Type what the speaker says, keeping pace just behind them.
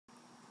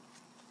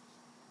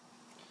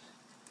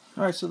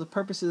Alright, so the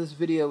purpose of this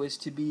video is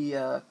to be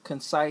a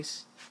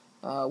concise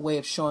way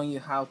of showing you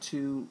how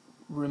to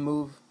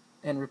remove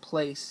and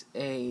replace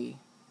a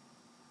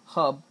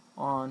hub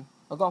on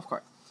a golf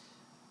cart.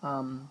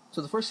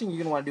 So the first thing you're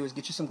going to want to do is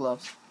get you some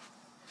gloves.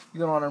 You're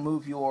going to want to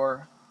remove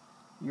your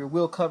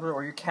wheel cover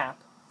or your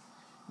cap.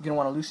 You're going to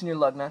want to loosen your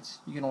lug nuts.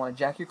 You're going to want to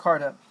jack your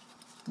cart up,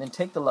 then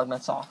take the lug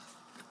nuts off.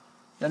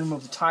 Then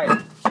remove the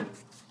tire.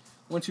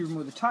 Once you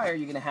remove the tire,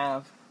 you're going to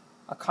have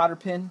a cotter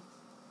pin,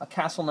 a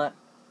castle nut,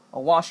 a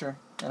washer,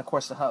 and of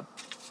course the hub.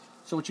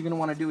 So what you're going to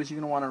want to do is you're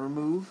going to want to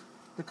remove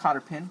the cotter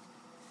pin. In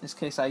this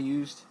case you're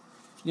going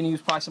to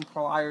use probably some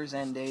pliers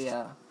and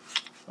a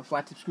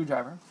flat tip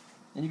screwdriver.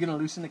 Then you're going to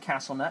loosen the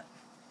castle nut.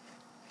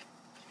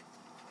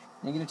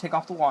 Then you're going to take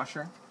off the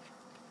washer.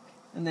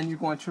 And then you're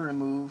going to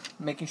remove,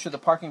 making sure the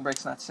parking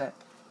brake's not set,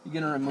 you're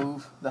going to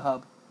remove the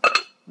hub.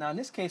 Now in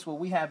this case what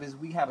we have is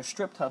we have a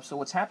stripped hub. So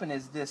what's happened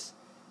is this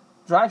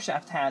drive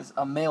shaft has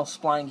a male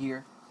spline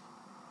gear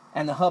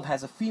and the hub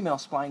has a female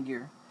spline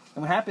gear.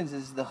 And what happens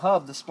is the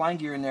hub, the spline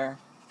gear in there,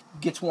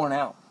 gets worn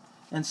out.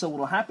 And so what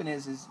will happen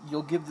is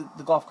you'll give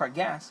the golf cart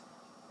gas,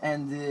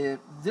 and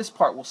this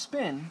part will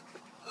spin,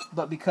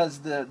 but because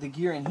the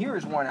gear in here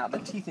is worn out, the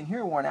teeth in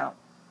here are worn out,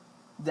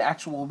 the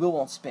actual wheel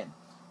won't spin.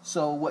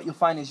 So what you'll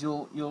find is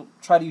you'll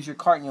try to use your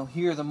cart and you'll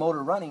hear the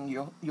motor running,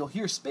 you'll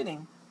hear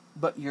spinning,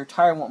 but your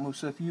tire won't move.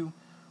 So if you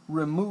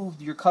remove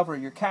your cover,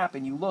 your cap,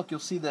 and you look, you'll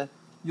see the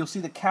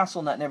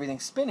castle nut and everything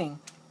spinning,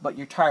 but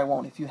your tire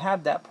won't. If you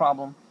have that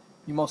problem,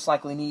 you most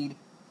likely need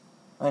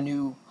a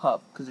new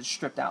hub because it's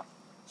stripped out.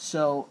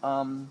 So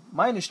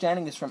my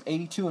understanding is from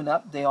 82 and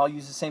up, they all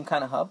use the same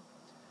kind of hub.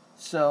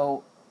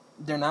 So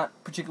they're not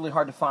particularly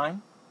hard to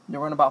find. They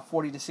run about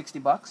 40 to 60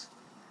 bucks.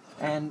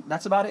 And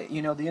that's about it.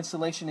 You know, the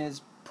installation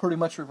is pretty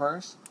much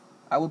reverse.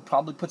 I would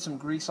probably put some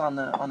grease on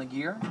the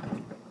gear.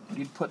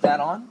 You'd put that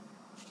on.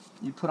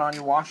 You'd put on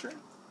your washer.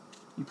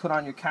 You put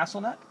on your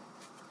castle nut.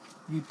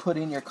 You'd put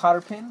in your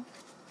cotter pin.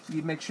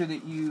 You'd make sure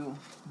that you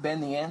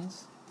bend the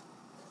ends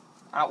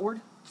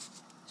outward.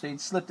 So you'd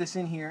slip this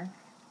in here.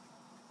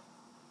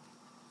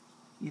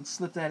 You'd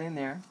slip that in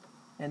there,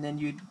 and then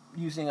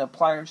using a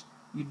pliers,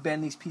 you'd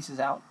bend these pieces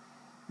out.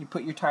 You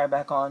put your tire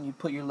back on, you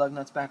put your lug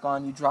nuts back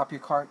on, you drop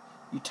your cart,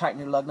 you tighten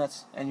your lug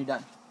nuts, and you're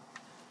done.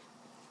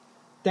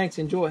 Thanks,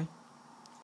 enjoy.